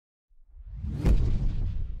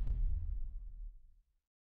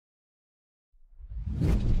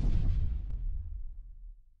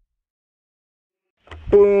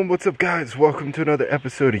Boom! What's up, guys? Welcome to another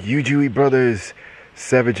episode of UGUE Brothers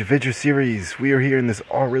Savage Adventure Series. We are here in this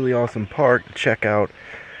really awesome park to check out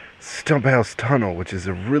Stumphouse Tunnel, which is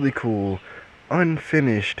a really cool,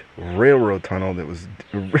 unfinished railroad tunnel that was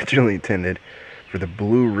originally intended for the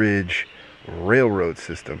Blue Ridge Railroad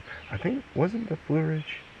system. I think, wasn't the Blue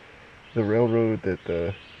Ridge the railroad that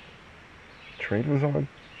the train was on?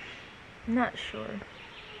 Not sure.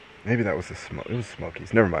 Maybe that was it was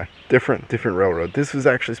Smokies. Never mind. Different railroad. This was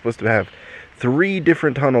actually supposed to have 3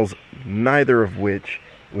 different tunnels, neither of which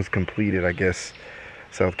was completed. I guess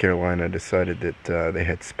South Carolina decided that they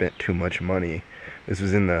had spent too much money. This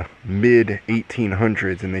was in the mid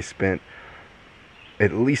 1800s, and they spent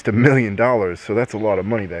at least $1 million. So that's a lot of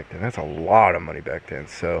money back then. That's a lot of money back then.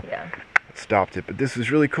 So yeah, stopped it. But this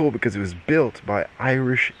was really cool because it was built by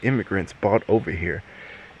Irish immigrants brought over here,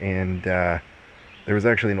 and there was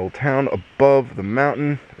actually an old town above the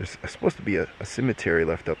mountain. There's supposed to be a cemetery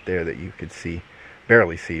left up there that you could see,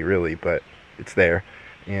 barely see really, but it's there.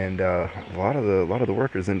 And a lot of the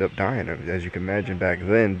workers end up dying. As you can imagine, back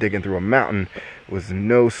then, digging through a mountain was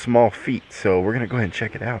no small feat. So we're gonna go ahead and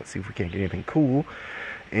check it out, see if we can't get anything cool,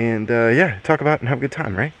 and yeah, talk about it and have a good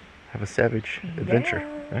time, right? Have a savage adventure,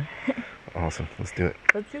 right? Awesome. Let's do it.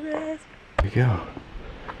 Let's do this. Here we go.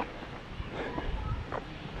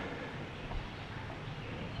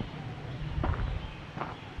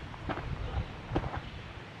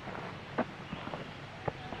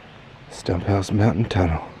 Stumphouse Mountain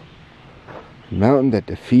Tunnel. Mountain that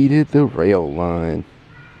defeated the rail line.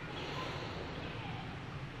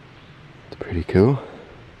 It's pretty cool.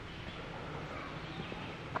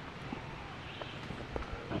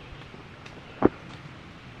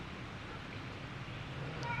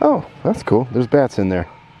 Oh, that's cool. There's bats in there.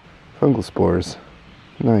 Fungal spores.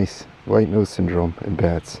 Nice. White nose syndrome in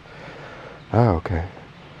bats. Ah, okay.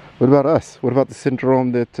 What about us? What about the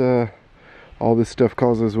syndrome that all this stuff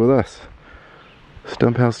causes with us?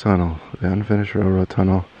 Stumphouse Tunnel, the unfinished railroad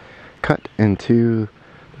tunnel, cut into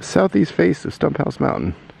the southeast face of Stumphouse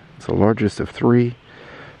Mountain. It's the largest of 3,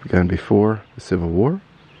 begun before the Civil War.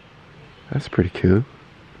 That's pretty cool.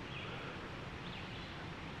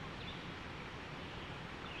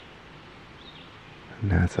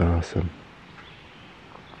 And that's awesome.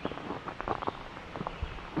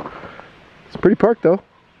 It's a pretty park though,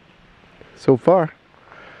 so far.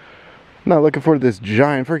 I'm not looking forward to this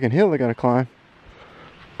giant freaking hill I gotta climb,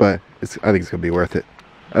 but I think it's gonna be worth it.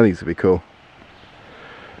 I think it's gonna be cool.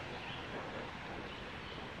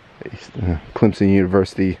 Clemson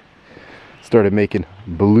University started making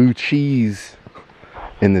blue cheese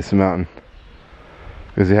in this mountain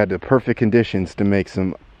because they had the perfect conditions to make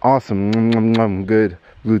some awesome good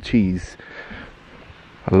blue cheese.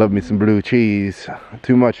 I love me some blue cheese.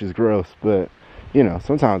 Too much is gross, but you know,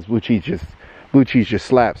 sometimes blue cheese just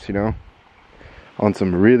slaps, you know, on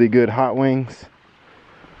some really good hot wings.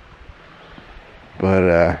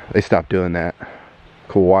 But they stopped doing that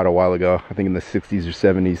quite a while ago. I think in the 60s or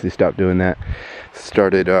 70s they stopped doing that.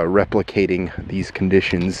 Started replicating these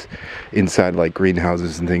conditions inside like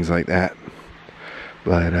greenhouses and things like that.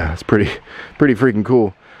 But it's pretty freaking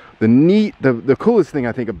cool. The coolest thing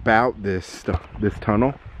I think about this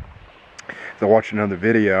tunnel is I watched another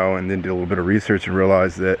video and then did a little bit of research and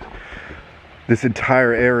realized that this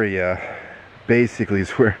entire area basically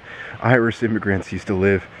is where Irish immigrants used to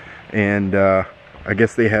live, and I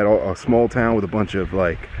guess they had a small town with a bunch of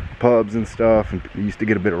like pubs and stuff, and they used to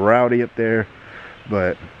get a bit rowdy up there.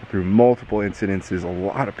 But through multiple incidences, a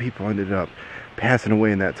lot of people ended up passing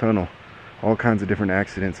away in that tunnel. All kinds of different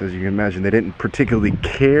accidents, as you can imagine. They didn't particularly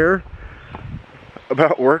care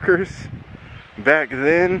about workers back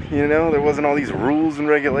then, you know. There wasn't all these rules and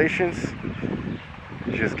regulations.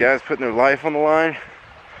 Just guys putting their life on the line,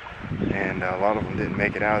 and a lot of them didn't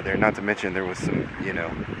make it out of there. Not to mention there was some, you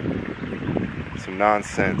know, some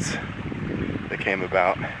nonsense that came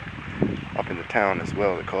about up in the town as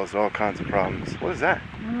well that caused all kinds of problems. What is that?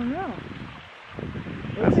 I don't know.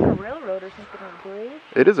 It looks like a railroad or something, I believe.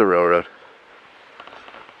 It is a railroad.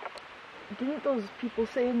 Didn't those people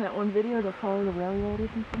say in that one video to follow the railroad or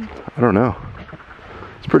something? I don't know.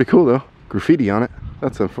 It's pretty cool though. Graffiti on it.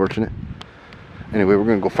 That's unfortunate. Anyway, we're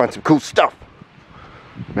gonna go find some cool stuff.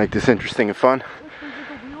 Make this interesting and fun.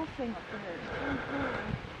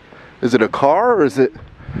 Is it a car or is it?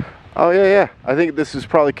 Oh yeah. I think this is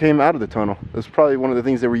probably came out of the tunnel. This is probably one of the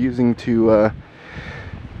things they were using to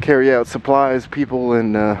carry out supplies, people,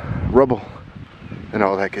 and rubble, and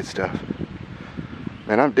all that good stuff.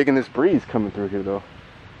 Man, I'm digging this breeze coming through here though.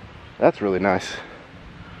 That's really nice.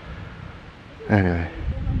 Anyway.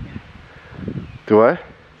 Do what?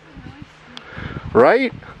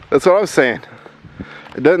 Right? That's what I was saying.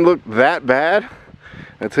 It doesn't look that bad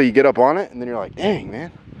until you get up on it, and then you're like, dang,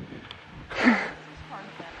 man.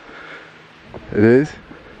 It is?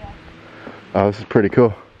 Yeah. Oh, this is pretty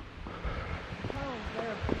cool.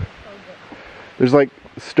 There's like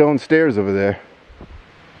stone stairs over there.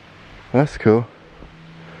 That's cool.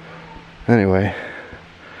 Anyway,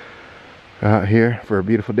 out here for a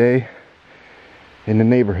beautiful day in the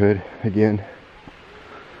neighborhood again.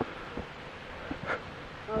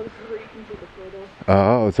 Oh, this is where you can take a photo.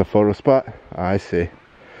 Oh, it's a photo spot? I see.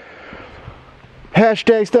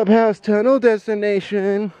 Hashtag Stumphouse Tunnel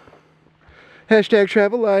Destination. Hashtag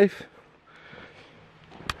Travel Life.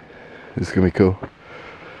 This is gonna be cool.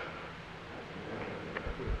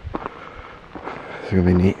 This is gonna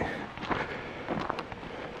be neat.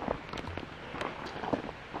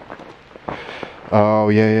 Oh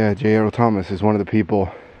yeah, J. Earl Thomas is one of the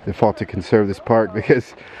people that fought to conserve this park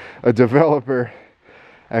because a developer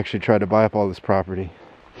actually tried to buy up all this property,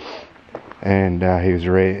 and he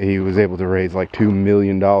was able to raise like $2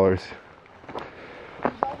 million.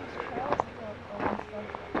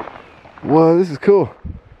 Whoa, this is cool.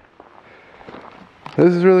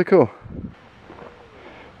 This is really cool.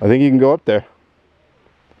 I think you can go up there,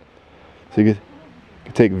 so you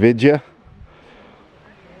can take video.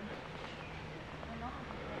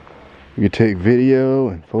 You can take video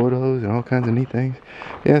and photos and all kinds of neat things.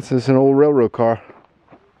 Yeah, it's an old railroad car.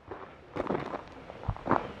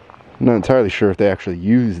 I'm not entirely sure if they actually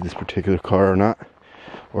used this particular car or not,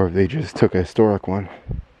 or if they just took a historic one,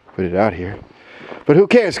 put it out here. But who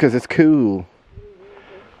cares, because it's cool.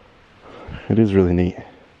 It is really neat.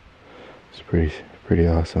 It's pretty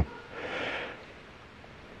awesome.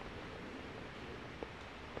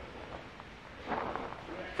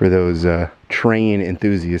 For those train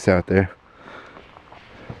enthusiasts out there,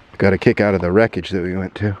 got a kick out of the wreckage that we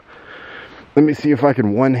went to. Let me see if I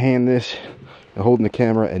can one-hand this, holding the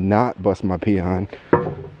camera, and not bust my peon.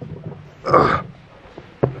 Ugh.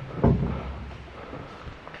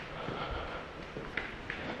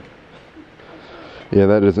 Yeah,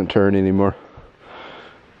 that doesn't turn anymore.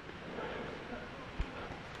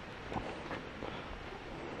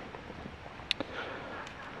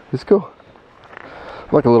 It's cool.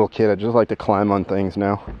 Like a little kid, I just like to climb on things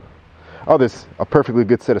now. Oh, there's a perfectly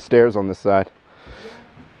good set of stairs on this side.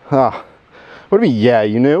 Ah, what do you mean? Yeah,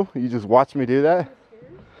 you knew? You just watched me do that?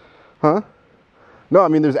 Huh? No, I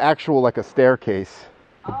mean there's actual like a staircase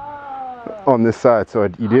on this side, so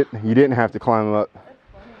you didn't have to climb up.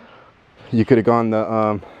 You could have gone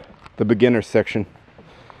the beginner section.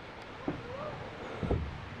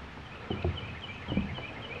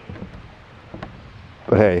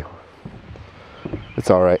 But hey, it's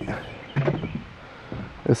all right.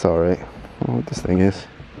 It's all right. I don't know what this thing is.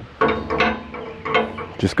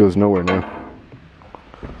 Just goes nowhere now.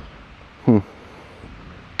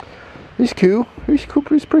 He's cool. He's cool.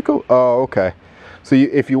 He's pretty cool. Oh, okay. So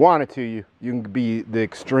if you wanted to, you can be the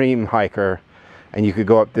extreme hiker, and you could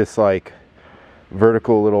go up this like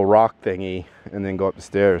vertical little rock thingy, and then go up the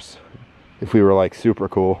stairs. If we were like super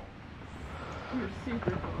cool.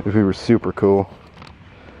 If we were super cool.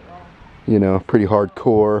 You know, pretty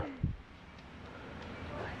hardcore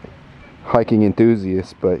hiking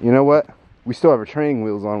enthusiasts. But you know what? We still have our training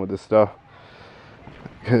wheels on with this stuff,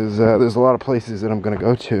 because there's a lot of places that I'm going to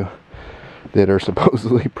go to that are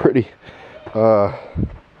supposedly pretty,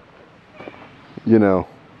 you know,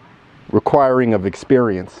 requiring of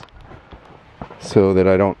experience, so that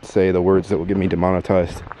I don't say the words that will get me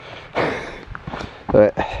demonetized.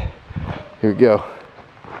 But here we go.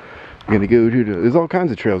 I'm gonna go to there's all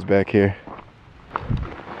kinds of trails back here.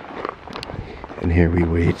 And here we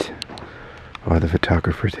wait while the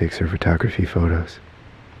photographer takes her photography photos.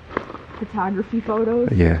 Photography photos?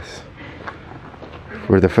 Yes.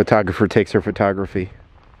 Where the photographer takes her photography.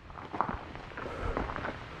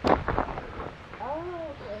 Oh,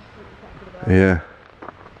 okay. Yeah.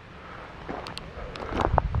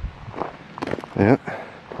 Yeah.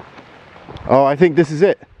 Oh, I think this is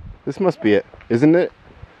it. This must be it, isn't it?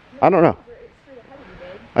 I don't know.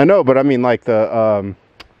 I know, but I mean like the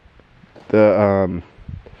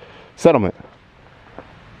settlement.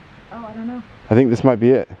 Oh, I don't know. I think this might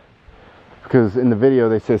be it. Because in the video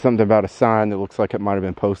they say something about a sign that looks like it might have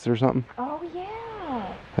been posted or something. Oh,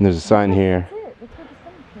 yeah. And there's a sign here. That's it. That's where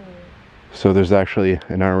the cemetery is. So there's actually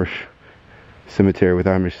an Irish cemetery with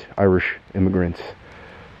Irish immigrants.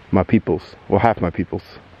 My peoples. Well, half my peoples.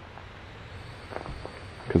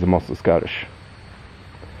 Because I'm also Scottish.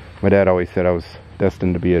 My dad always said I was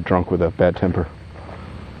destined to be a drunk with a bad temper.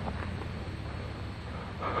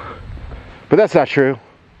 But that's not true.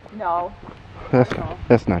 No.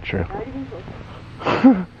 That's not true. Not even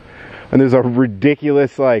close. And there's a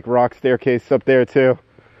ridiculous like rock staircase up there too.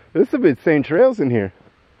 There's some insane trails in here.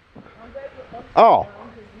 Oh,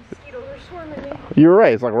 Mosquitoes are swarming me. you're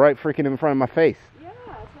right. It's like right freaking in front of my face. Yeah,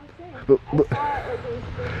 that's what I'm saying. But, I saw it like it was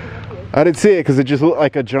freaking up here. I didn't see it because it just looked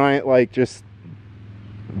like a giant like just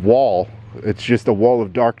wall. It's just a wall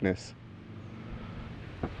of darkness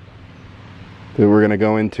that we're gonna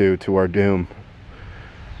go into to our doom.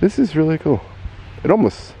 This is really cool.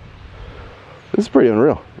 This is pretty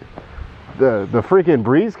unreal. The freaking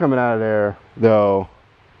breeze coming out of there though.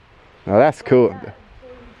 Now that's cool. Like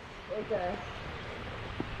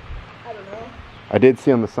I don't know. I did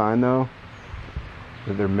see on the sign though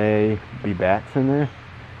that there may be bats in there.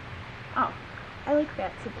 Oh, I like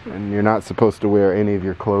bats. So cute. And you're not supposed to wear any of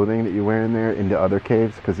your clothing that you wear in there into other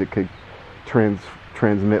caves because it could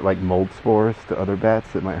transmit like mold spores to other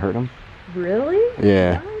bats that might hurt them. Really?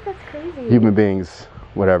 Yeah. Oh, that's crazy. Human beings,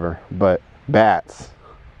 whatever, but bats,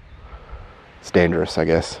 it's dangerous, I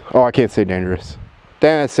guess. Oh, I can't say dangerous.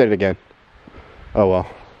 Damn, I said it again. Oh well.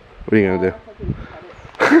 What are you gonna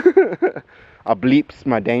do? I bleeps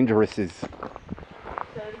my dangerouses. Say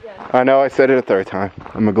it again. I know I said it a third time.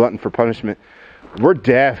 I'm a glutton for punishment. We're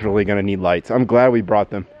definitely gonna need lights. I'm glad we brought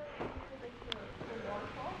them.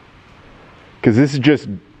 Because this is just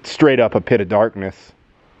straight up a pit of darkness.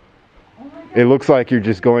 It looks like you're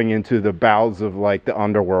just going into the bowels of like the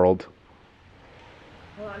underworld.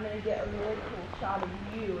 Well, I'm gonna get a really cool shot of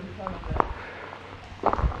you in front of it.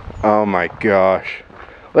 Oh my gosh.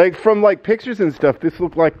 Like from like pictures and stuff, this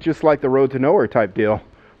looked like just like the Road to Nowhere type deal.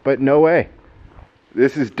 But no way.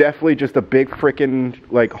 This is definitely just a big freaking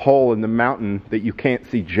like hole in the mountain that you can't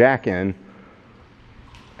see jack in.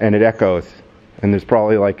 And it echoes. And there's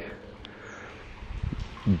probably like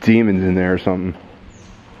demons in there or something.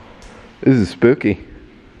 This is spooky.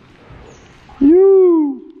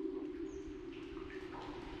 You.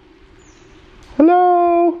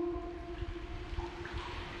 Hello.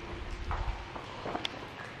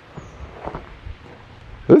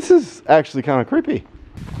 This is actually kind of creepy.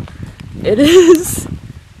 It is.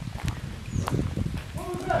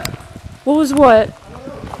 What was what?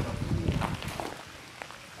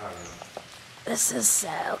 This is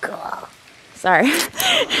so cool. Sorry.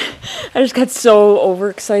 I just got so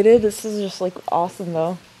overexcited. This is just like awesome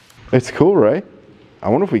though. It's cool, right? I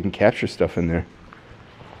wonder if we can capture stuff in there.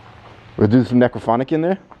 We'll do some necrophonic in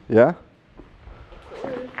there? Yeah?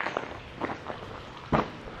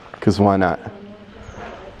 Because why not?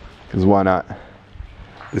 Because why not?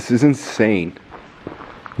 This is insane.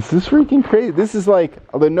 This is freaking crazy. This is like,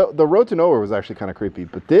 the Road to Nowhere was actually kind of creepy,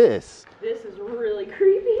 but this This is really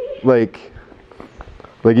creepy. like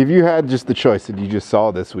if you had just the choice and you just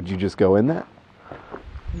saw this, would you just go in that?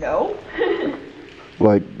 No.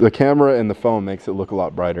 Like the camera and the phone makes it look a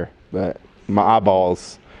lot brighter, but my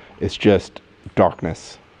eyeballs, it's just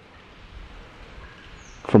darkness.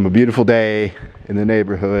 From a beautiful day in the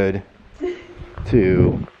neighborhood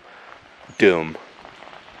to doom.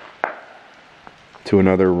 To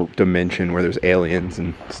another dimension where there's aliens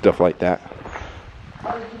and stuff like that.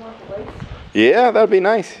 Oh, do you want the lights? Yeah, that'd be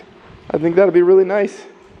nice. I think that'd be really nice.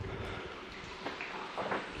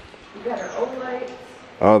 We got our own lights.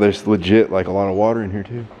 Oh, there's legit like a lot of water in here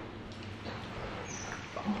too. You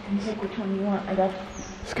can pick which one you want. I got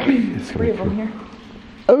It's gonna be 3 of them here.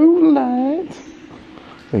 Oh, lights.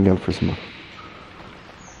 Thank God for some more.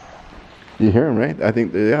 You hear them, right? I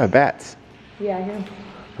think they're bats. Yeah, I hear them.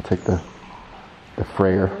 I'll take the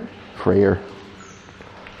Freyer. Freyer.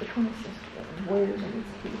 Which one is this? Where is it?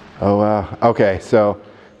 Oh wow. Okay, so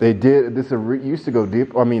they did this. Used to go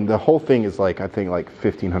deep. I mean, the whole thing is like I think like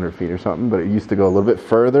 1,500 feet or something, but it used to go a little bit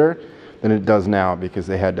further than it does now because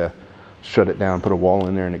they had to shut it down, put a wall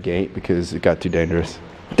in there and a gate because it got too dangerous.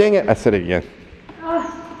 Dang it! I said it again.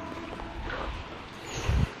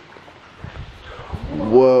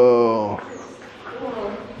 Whoa.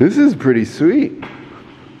 This is pretty sweet.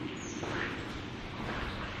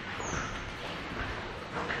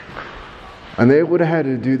 And they would have had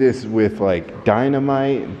to do this with like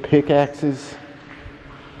dynamite and pickaxes,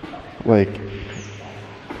 like,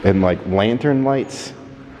 and like lantern lights.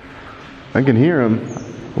 I can hear them.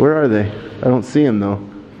 Where are they? I don't see them though.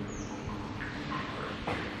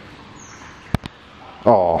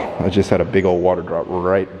 Oh, I just had a big old water drop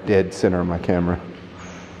right dead center of my camera.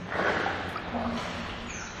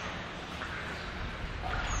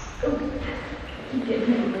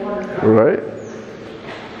 Right?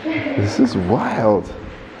 This is wild.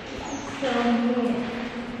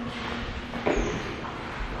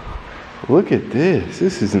 Look at this.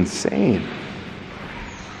 This is insane.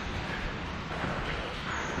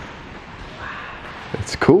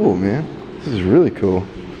 It's cool, man. This is really cool.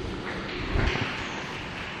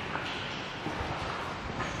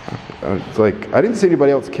 It's like, I didn't see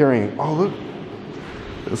anybody else carrying. Oh, look.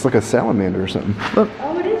 It's like a salamander or something. Look.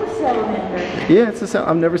 Oh, it is a salamander. Yeah, it's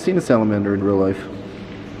I've never seen a salamander in real life.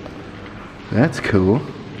 That's cool.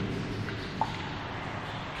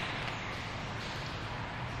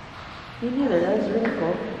 Me neither. That was really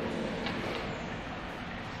cool.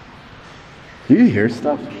 Do you hear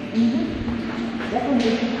stuff? Mm-hmm.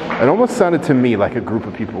 Definitely people. It almost sounded to me like a group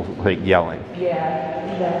of people like yelling. Yeah,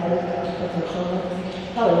 exactly. That's what it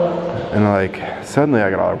was. Probably was. And like suddenly I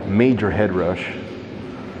got a major head rush.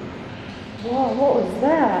 Whoa, what was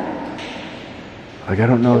that? Like I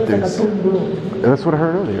don't know if It was there's. like a boom boom. That's what I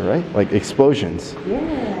heard earlier, right? Like explosions.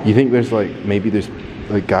 Yeah. You think there's like maybe there's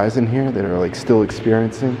like guys in here that are like still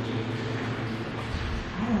experiencing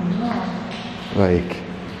I don't know. like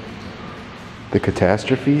the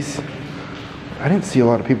catastrophes? I didn't see a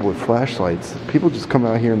lot of people with flashlights. People just come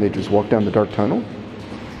out here and they just walk down the dark tunnel?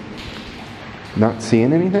 Not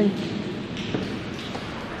seeing anything?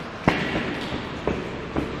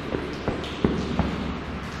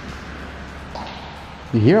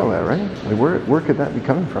 You hear all that, right? Like where could that be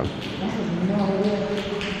coming from? I have no idea.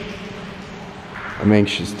 I'm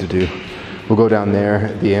anxious to do. We'll go down there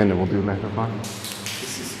at the end and we'll do a microphone.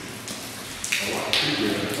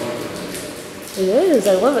 It is.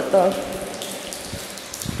 I love it though.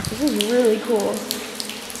 This is really cool.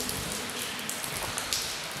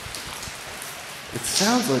 It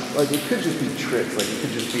sounds like it could just be tricks. Like it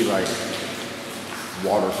could just be like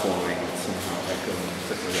water flowing and somehow echoing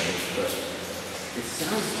stuff like that. But it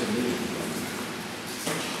sounds to me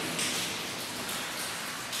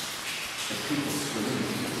like people screaming.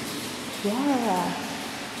 Yeah.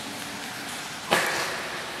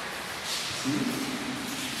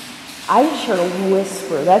 I just heard a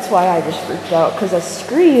whisper. That's why I just freaked out. Because a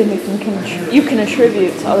scream you can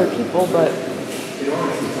attribute to other people, but It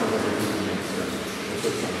honestly sounds like a human being screaming. That's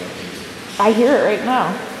what it sounds like. I hear it right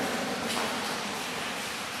now.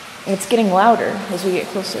 It's getting louder as we get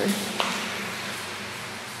closer.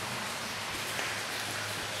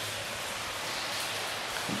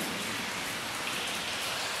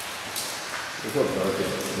 Look how dark it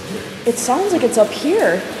is. It sounds like it's up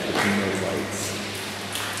here. There's no lights.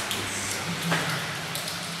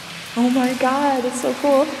 Oh my god, it's so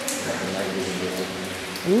cool.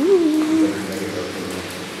 Ooh.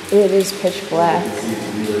 It is pitch black.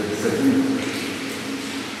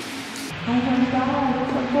 Oh my god,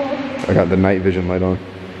 it's so cool. I got the night vision light on.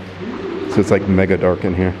 So it's like mega dark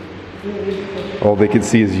in here. All they can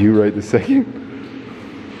see is you right this second.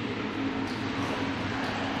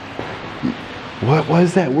 What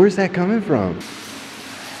was that? Where's that coming from?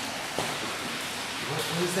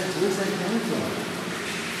 Where's that coming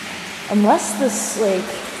from? Unless this, like,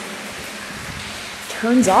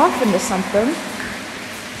 turns off into something.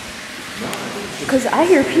 Because I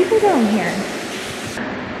hear people down here.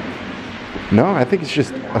 No, I think it's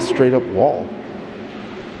just a straight up wall.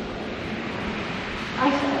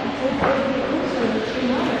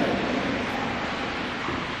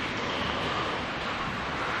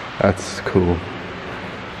 That's cool.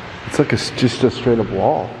 It's like just a straight up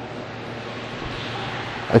wall.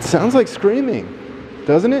 It sounds like screaming,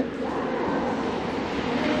 doesn't it?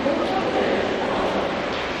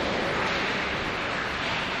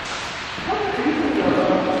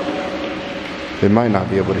 They might not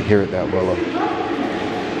be able to hear it that well.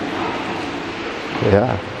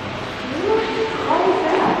 Yeah.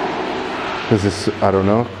 Because this, I don't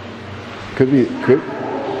know.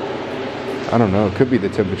 I don't know. It could be the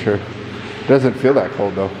temperature. It doesn't feel that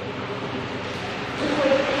cold though.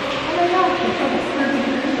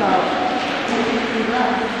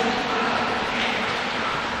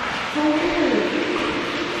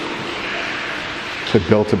 They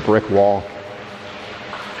built a brick wall.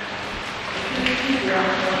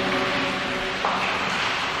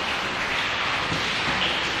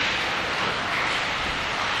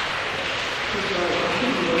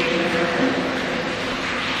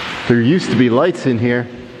 There used to be lights in here.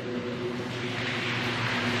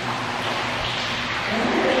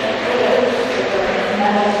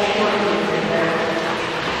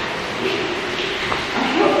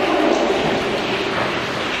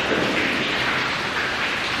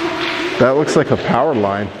 That looks like a power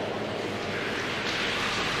line.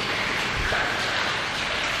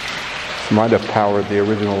 This might have powered the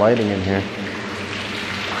original lighting in here.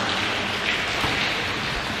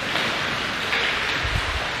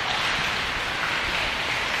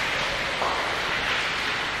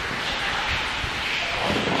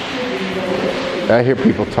 I hear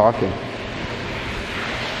people talking.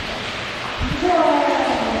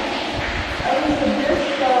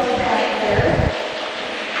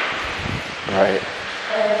 Right.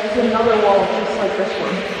 there's another wall just like this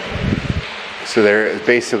one. So they're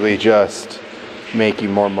basically just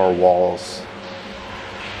making more and more walls.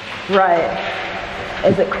 Right.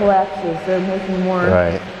 As it collapses, they're making more.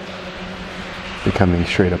 Right. Becoming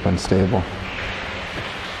straight up unstable.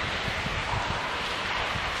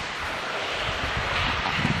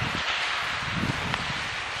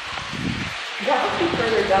 That must be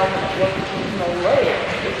further down than it looks from the lake.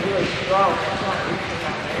 It's really strong. It's not reaching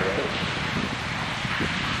that area.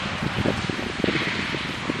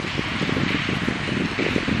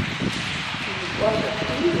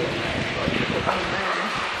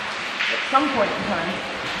 At some point in time.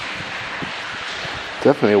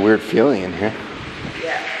 Definitely a weird feeling in here.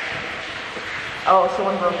 Yeah. Oh,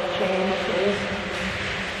 someone broke the chain.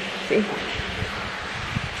 See?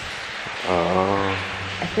 Oh.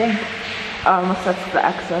 I think. Unless that's the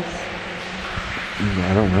excess.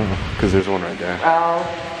 I don't know. Because there's one right there. Oh.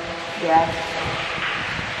 Yeah.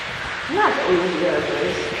 Not that we would go to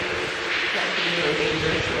this. That could be really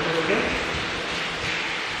dangerous a little bit.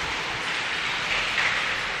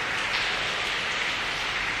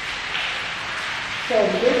 So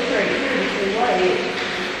this right here, this is white,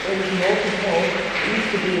 there's multiple, used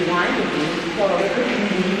to be line of these, so there could be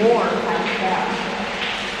more past that.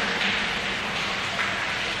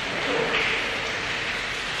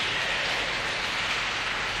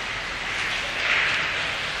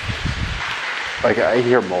 Like, I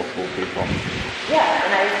hear multiple people. Yeah,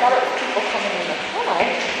 and I thought it was people coming in the tunnel,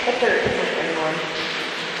 but there isn't anyone.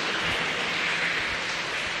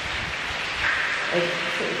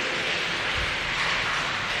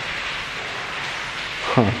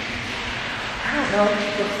 Huh. I don't know if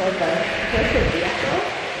it's just like a vehicle.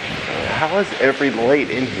 How has every light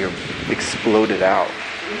in here exploded out?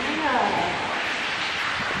 Yeah.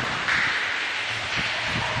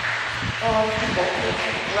 Oh, people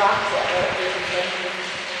rocks at it.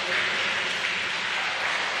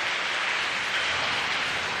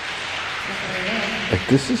 Like,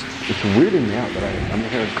 this is, it's weirding me out that I'm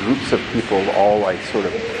hearing groups of people all like sort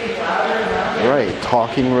of, right,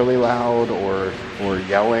 talking really loud or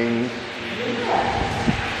yelling.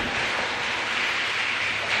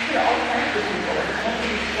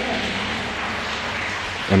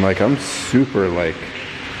 And like, I'm super like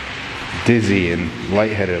dizzy and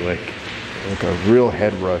lightheaded, like a real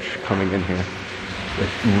head rush coming in here. Like,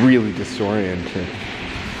 really disoriented.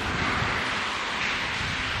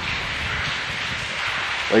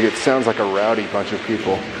 Like, it sounds like a rowdy bunch of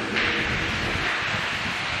people.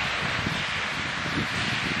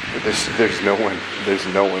 But there's no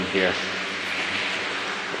one here.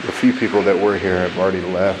 The few people that were here have already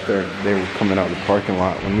left. They were coming out of the parking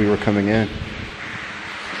lot when we were coming in.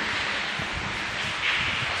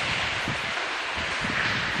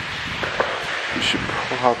 We should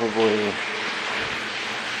probably,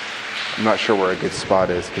 I'm not sure where a good spot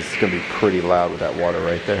is because it's going to be pretty loud with that water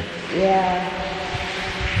right there. Yeah.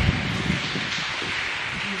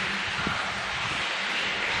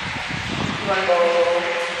 You want to go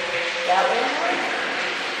that way?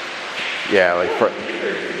 Yeah, like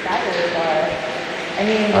That way, I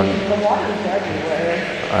mean, the water's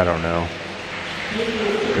everywhere. I don't know.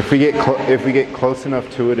 If we get close enough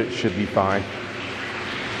to it, it should be fine.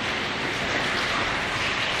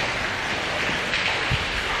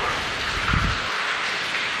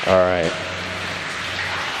 All right.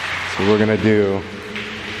 So we're gonna do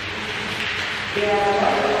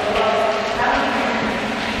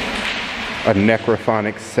a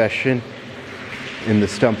necrophonic session in the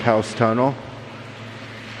Stumphouse tunnel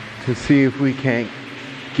to see if we can't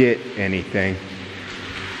get anything.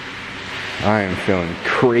 I am feeling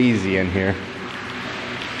crazy in here.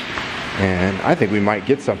 And I think we might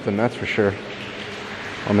get something, that's for sure,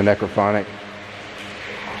 on the necrophonic.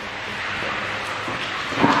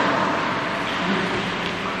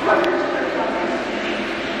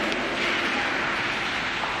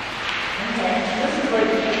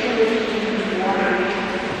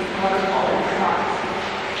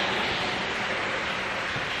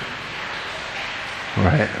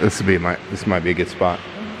 Right, this might be a good spot.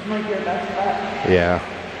 This might be your best spot. Yeah.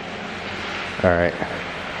 All right.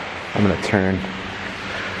 I'm gonna turn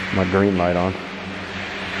my green light on.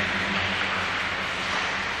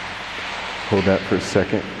 Hold that for a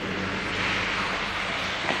second.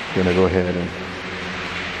 Gonna go ahead and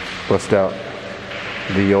bust out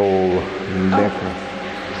the old necklace.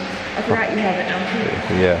 I forgot you have it now too.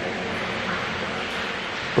 Yeah.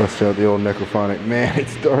 Bust out the old necrophonic. Man,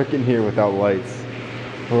 it's dark in here without lights.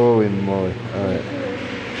 Holy moly. Alright.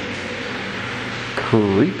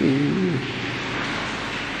 Creepy.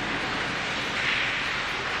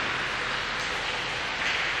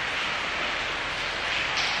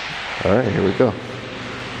 Alright, here we go.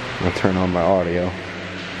 I'll turn on my audio.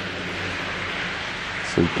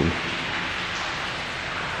 Sleeping.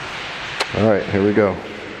 Alright, here we go.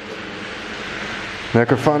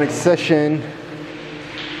 Microphonic session.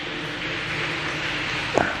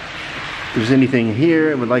 If there's anything here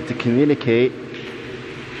and would like to communicate,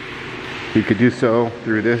 you could do so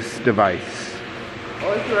through this device.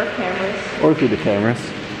 Or through our cameras. Or through the cameras.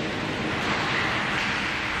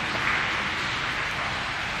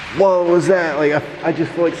 Whoa, what was that? Like, I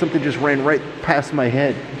just feel like something just ran right past my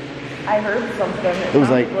head. I heard something. It was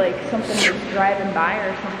like something was driving by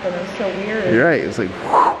or something. It was so weird. You're right. It was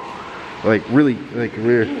like really, like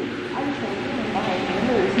weird. I just heard behind you.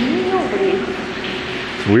 There's nobody.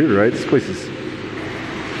 It's weird, right? This place is.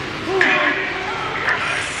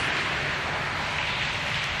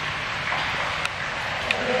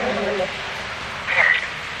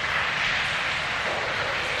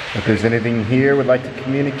 If there's anything here would like to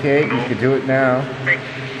communicate, you could do it now.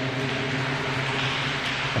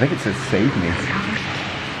 I think it says save me.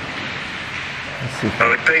 Let's see if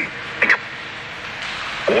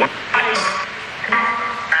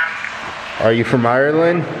Are you from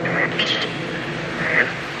Ireland?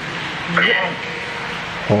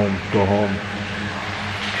 Home, go home.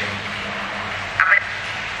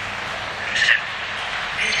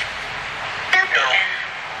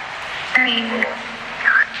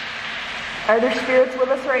 Are there spirits with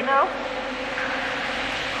us right now?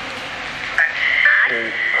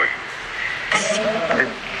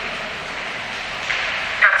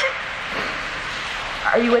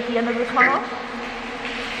 Are you at the end of the tunnel?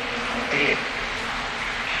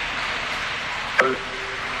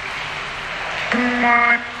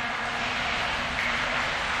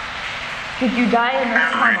 Did you die in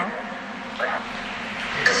this tunnel?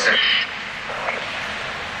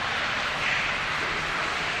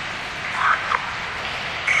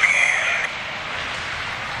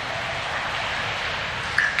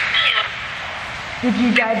 Did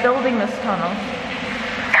you die building this tunnel?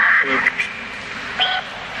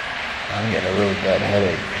 I'm getting a really bad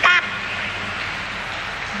headache.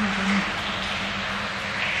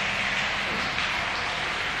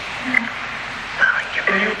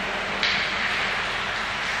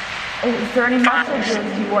 Is there any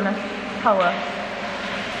messages you want to tell us?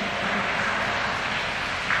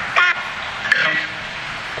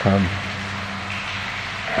 Come.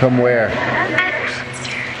 Come where?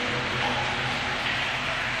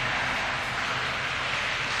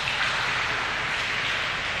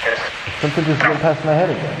 Something just went past my head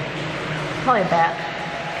again. Probably a bat.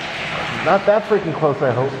 Not that freaking close,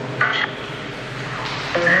 I hope.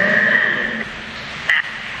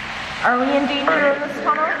 Are we in danger in this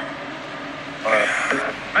tunnel?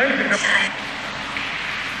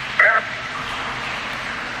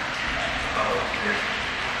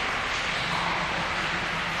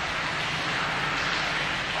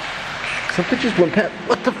 Something just went past.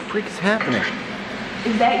 What the freak is happening?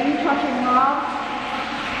 Is that you touching Rob?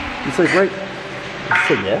 It's like right. It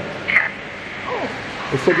said yeah. Oh.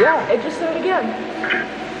 It said yeah. It just said it again.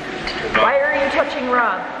 Why are you touching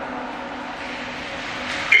Rob?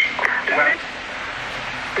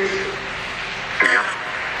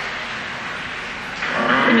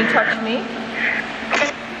 Can you touch me?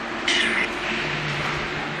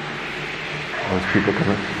 Oh, there's people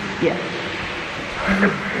coming. Yeah.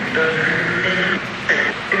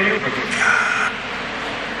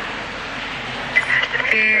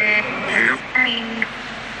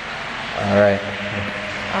 All right.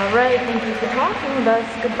 All right, thank you for talking with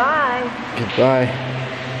us. Goodbye. Goodbye.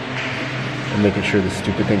 I'm making sure this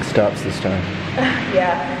stupid thing stops this time.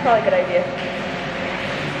 Yeah, probably a good idea.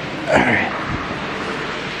 All right.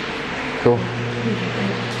 Cool.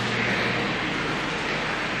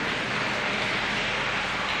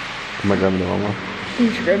 Am I grabbing the wrong one?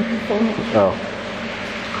 You should grab your phone. Oh.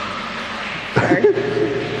 Sorry.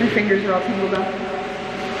 My fingers are all tangled up.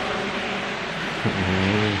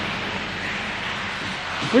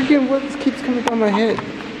 Freaking what keeps coming down my head?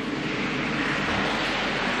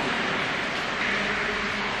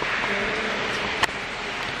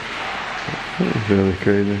 That's really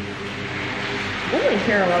crazy. We're really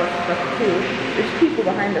hearing a lot of stuff too. There's people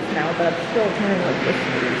behind us now, but I'm still hearing like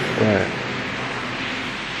whispers. Right.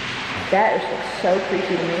 That is like so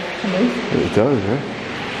creepy to me. It does, right?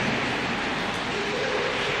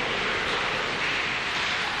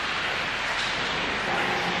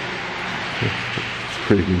 It's a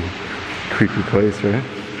pretty creepy place, right?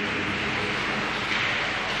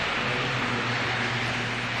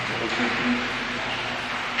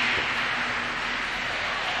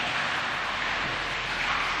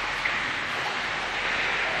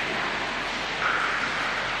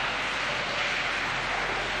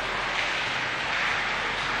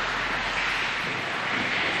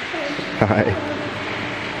 Hi.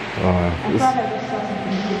 I thought I just saw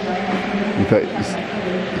something move, right? You thought you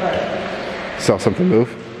saw something move?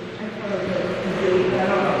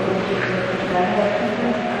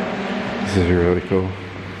 This is really cool.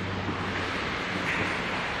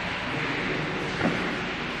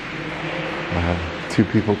 Wow, 2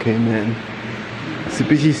 people came in. So,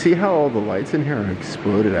 but you see how all the lights in here are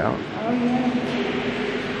exploded out? Oh yeah.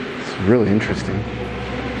 It's really interesting.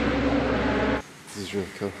 This is really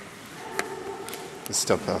cool. The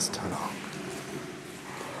Stumphouse tunnel.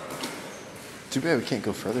 Too bad we can't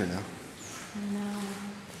go further now. I know.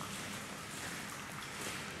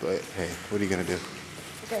 But hey, what are you gonna do?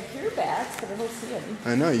 Like I hear bats, but I don't see any.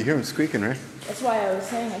 I know, you hear them squeaking, right? That's why I was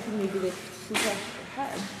saying I think maybe they flew past your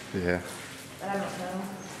head. Yeah. But I don't know.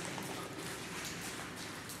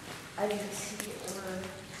 I didn't see or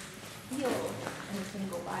feel anything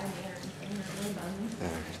go by me or anything or land on me.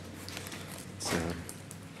 Alright. So,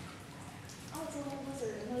 Oh, it's a little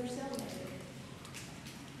lizard, another sailmaker.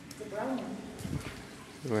 It's a brown one.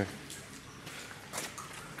 where?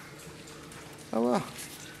 Oh wow.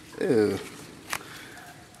 Ew.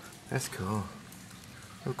 That's cool.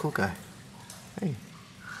 Oh, cool guy. Hey.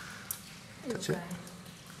 Touch it.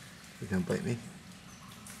 You gonna bite me?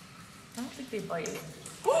 I don't think they bite.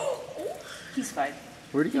 He's fine.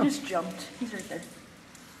 Where'd he go? He just jumped. He's right there.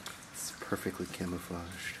 It's perfectly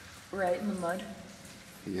camouflaged. Right in the mud.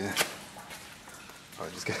 Yeah. Oh,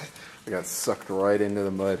 I got sucked right into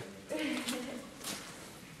the mud.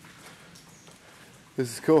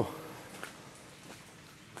 This is cool.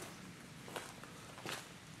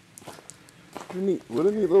 What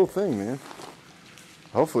a neat little thing, man.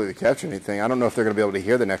 Hopefully they catch anything. I don't know if they're going to be able to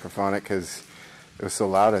hear the necrophonic because it was so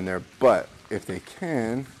loud in there, but if they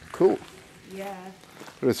can, cool. Yeah.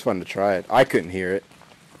 It was fun to try it. I couldn't hear it,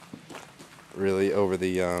 really, over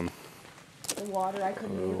the water, I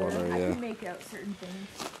couldn't either. water, I yeah. could make out certain things.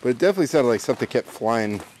 But it definitely sounded like something kept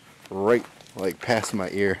flying right, like, past my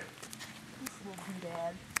ear. This little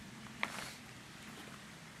doodad.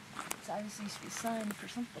 It's obviously used to be a sign for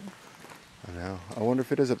something. I know. I wonder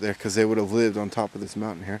if it is up there, because they would have lived on top of this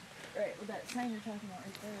mountain here. Right, well that sign you're talking about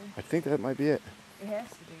right there. I think that might be it. It has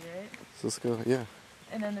to be, right? So let's go, yeah.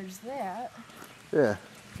 And then there's that. Yeah.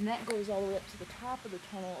 And that goes all the way up to the top of the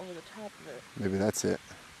tunnel, over the top of it. Maybe that's it.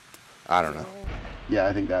 I don't know. Yeah,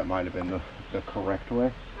 I think that might have been the correct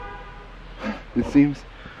way. It seems.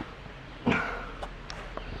 Be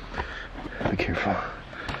careful.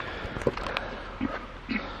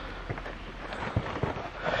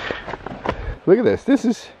 Look at this. This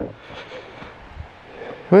is...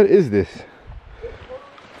 What is this?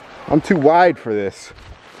 I'm too wide for this.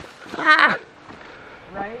 Ah!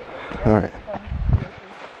 Right? Alright.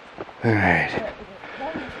 Alright.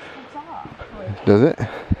 That just comes off. Like, Does it?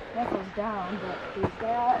 that goes down, but there's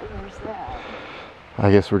that and there's that.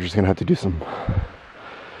 I guess we're just gonna have to do some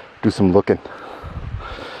looking.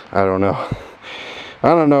 I don't know. I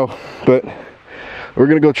don't know, but we're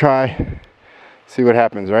gonna go try, see what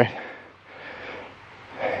happens, right?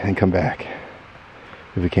 And come back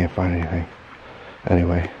if we can't find anything.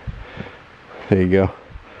 Anyway, there you go.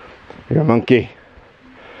 You're a monkey.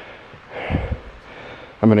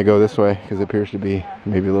 I'm gonna go this way because it appears to be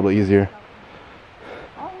maybe a little easier.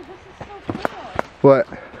 Oh, this is so cool. What?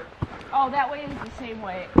 Oh, that way is the same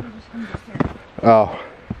way. I'm just here. Oh.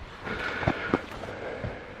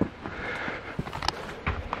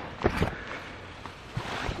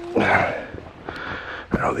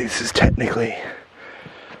 I know this is technically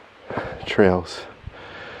trails.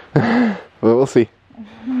 Well, we'll see.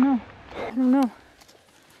 I don't know.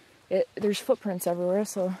 There's footprints everywhere,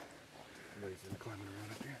 so. Somebody's climbing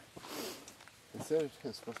around up here. It said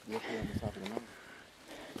it's supposed to be up here on the top of the mountain.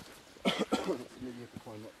 Maybe you have to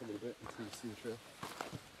climb up a little bit until you see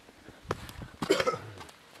the trail.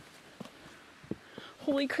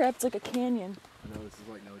 Holy crap, it's like a canyon. I know, this is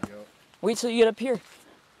like no joke. Wait till you get up here.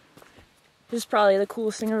 This is probably the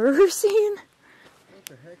coolest thing I've ever seen. What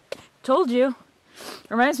the heck? Told you.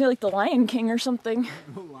 Reminds me of like the Lion King or something.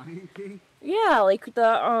 The Lion King? Yeah, like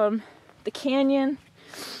the canyon.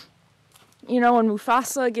 You know, when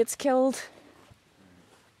Mufasa gets killed.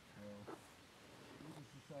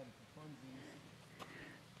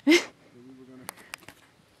 We were gonna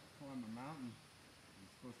climb a mountain.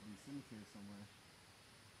 It's supposed to be a cemetery somewhere.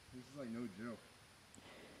 This is like no joke.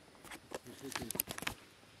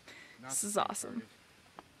 This is awesome.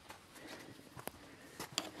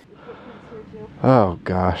 Oh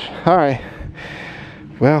gosh. Alright.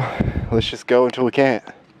 Well, let's just go until we can't.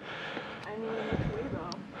 I mean, which way though?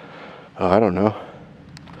 Oh, I don't know.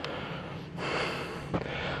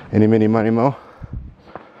 Any, mini, money, mo?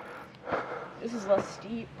 This is less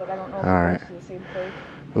steep, but I don't know if All it right. goes to the same place.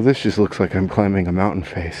 Well, this just looks like I'm climbing a mountain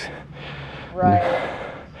face. Right.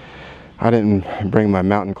 I didn't bring my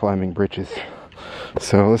mountain climbing britches.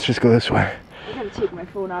 So let's just go this way. I gotta take my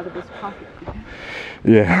phone out of this pocket.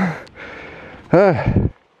 Yeah.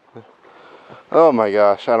 Oh my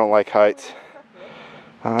gosh, I don't like heights.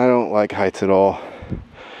 I don't like heights at all.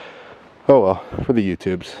 Oh well, for the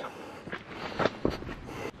YouTubes.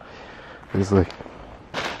 There's like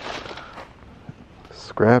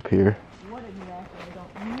scrap here. What exactly?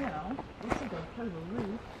 I don't know. Looks like a part of a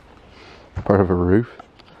roof. Part of a roof?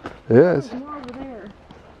 Yes. There's more over there.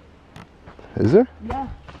 Is there? Yeah.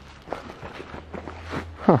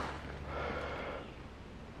 Huh.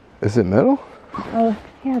 Is it metal? Oh,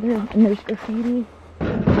 yeah, there's graffiti.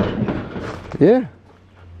 Yeah.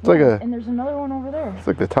 It's like a. And there's another one over there. It's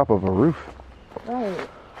like the top of a roof. Right.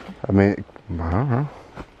 I mean, I don't know.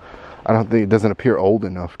 I don't think it doesn't appear old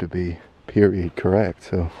enough to be period correct.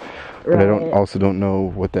 So, but I also don't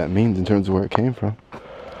know what that means in terms of where it came from.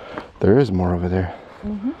 There is more over there.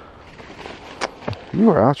 Mhm. You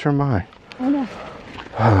are out your mind. I know.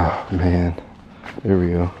 Oh man. There we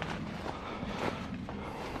go.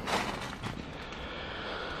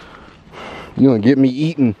 You gonna get me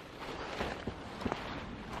eating?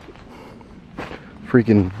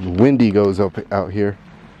 Freaking Wendigos up out here.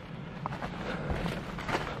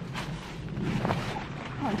 Oh,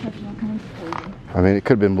 I'm touching all kinds of poison. I mean, it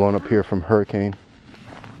could have been blown up here from hurricane.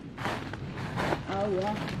 Oh,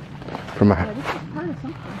 yeah. From Yeah, a. this is part of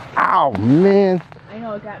something. Ow, man! I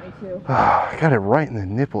know, it got me too. Oh, I got it right in the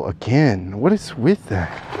nipple again. What is with that?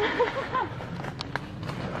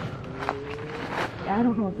 Yeah, I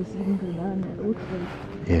don't know what this even could have done. It looks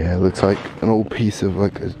like. Yeah, it looks like an old piece of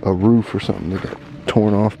like a roof or something that got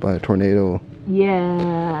torn off by a tornado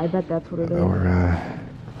Yeah, I bet that's what it is. or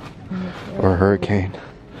a hurricane.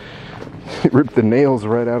 It ripped the nails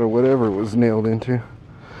right out of whatever it was nailed into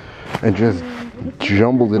and just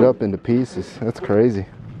jumbled it up into pieces. That's crazy.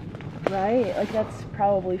 Right? Like, that's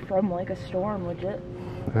probably from, like, a storm, legit.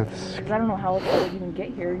 That's. Because I don't know how it would even get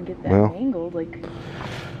here and get that Well. angled. Like,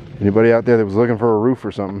 Anybody out there that was looking for a roof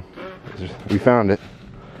or something, we found it.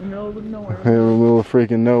 in the middle of nowhere. In the middle of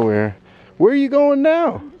freaking nowhere. Where are you going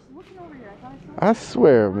now? I'm just looking over here. I thought I saw I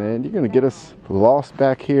swear, man, you're gonna get us lost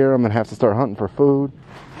back here. I'm gonna have to start hunting for food.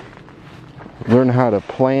 Learn how to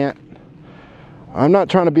plant. I'm not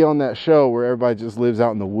trying to be on that show where everybody just lives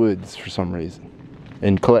out in the woods for some reason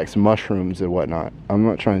and collects mushrooms and whatnot. I'm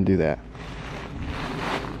not trying to do that.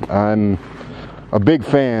 I'm a big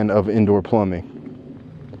fan of indoor plumbing.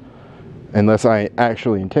 Unless I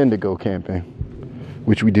actually intend to go camping,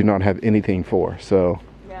 which we do not have anything for, so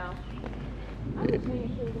Yeah. I was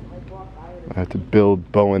making sure we didn't, like, walk by it. I have to build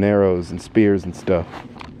bow and arrows and spears and stuff.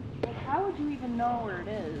 Like, how would you even know where it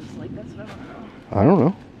is? Like, that's what I I don't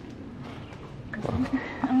know. don't know.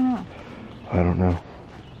 I don't know. I don't know.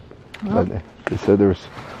 Well, But they said there's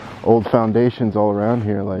old foundations all around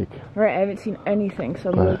here, like, right, I haven't seen anything,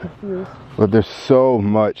 so I'm really confused. but there's so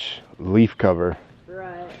much leaf cover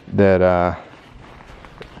Right. that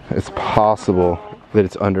it's possible that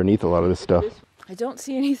it's underneath a lot of this stuff. I don't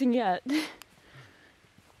see anything yet.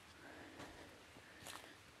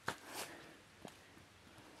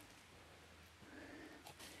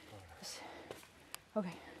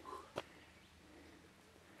 Okay.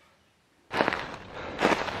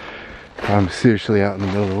 I'm seriously out in the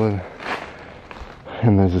middle of the woods,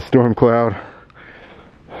 and there's a storm cloud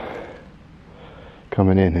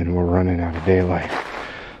coming in, and we're running out of daylight.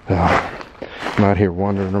 I'm out here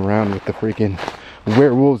wandering around with the freaking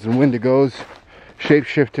werewolves and wendigos,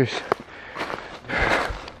 shapeshifters.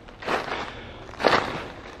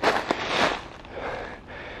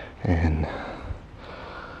 And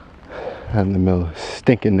out in the middle of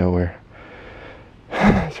stinking nowhere.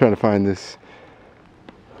 Trying to find this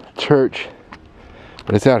church,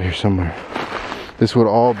 but it's out here somewhere. This would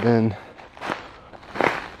have all been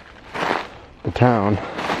the town.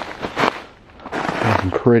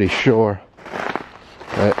 I'm pretty sure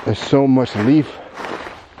that there's so much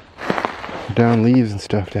down leaves and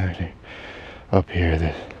stuff down here, up here,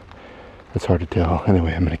 that it's hard to tell.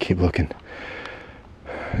 Anyway, I'm gonna keep looking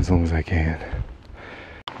as long as I can.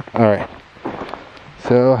 All right,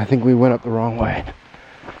 so I think we went up the wrong way.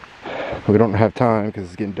 We don't have time because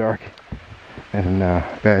it's getting dark, and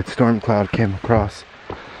bad storm cloud came across.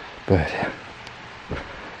 But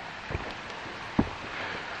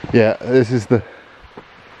yeah, this is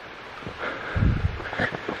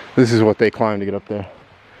what they climbed to get up there.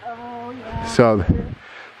 Oh, yeah. So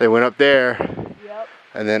they went up there, Yep.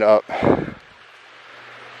 and then up.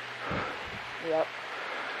 Yep.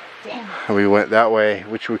 Damn. And we went that way,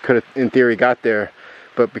 which we could have, in theory, got there.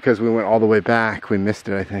 But because we went all the way back, we missed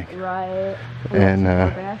it, I think. Right. And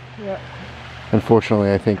Yep.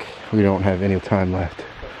 unfortunately, I think we don't have any time left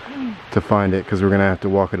to find it because we're gonna have to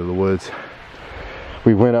walk into the woods.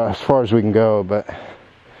 We went as far as we can go, but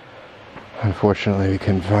unfortunately, we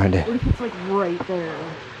couldn't find it. What if it's like right there?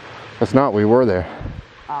 That's not. We were there.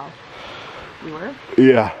 Oh. You were?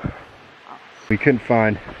 Yeah. We couldn't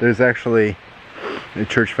find. There's actually a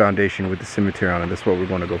church foundation with the cemetery on it. That's what we're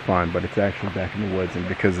going to go find, but it's actually back in the woods, and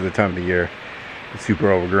because of the time of the year, it's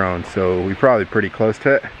super overgrown. So we're probably pretty close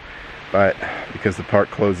to it, but because the park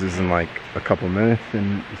closes in like a couple minutes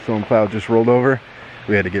and the storm cloud just rolled over,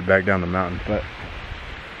 we had to get back down the mountain. But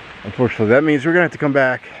unfortunately, that means we're gonna have to come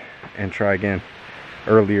back and try again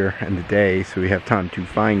earlier in the day so we have time to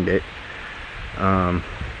find it. So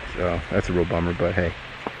that's a real bummer, but hey,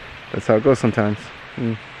 that's how it goes sometimes.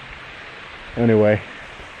 Anyway,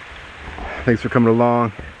 thanks for coming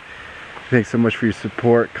along. Thanks so much for your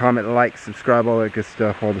support. Comment, like, subscribe, all that good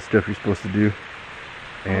stuff. All the stuff you're supposed to do.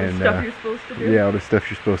 And stuff you're supposed to do. yeah, all the stuff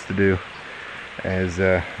you're supposed to do as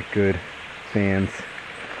good fans.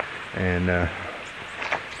 And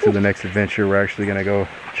to the next adventure, we're actually gonna go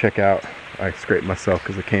check out. I scraped myself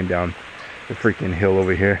because I came down the freaking hill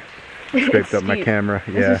over here. Scraped up my camera.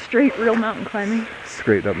 Yeah. Yeah. This is straight real mountain climbing.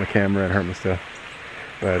 Scraped up my camera and hurt myself.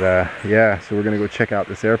 But yeah, so we're gonna go check out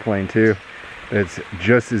this airplane too. It's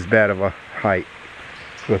just as bad of a height.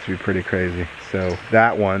 It's supposed to be pretty crazy. So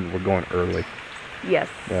that one, we're going early. Yes.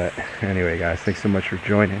 But anyway, guys, thanks so much for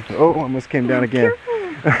joining. Oh, almost came down again.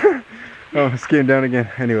 Oh, almost came down again.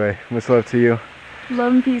 Anyway, much love to you.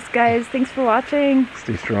 Love and peace, guys. Thanks for watching.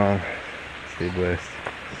 Stay strong. Stay blessed.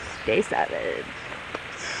 Stay savage.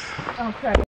 Oh, crap.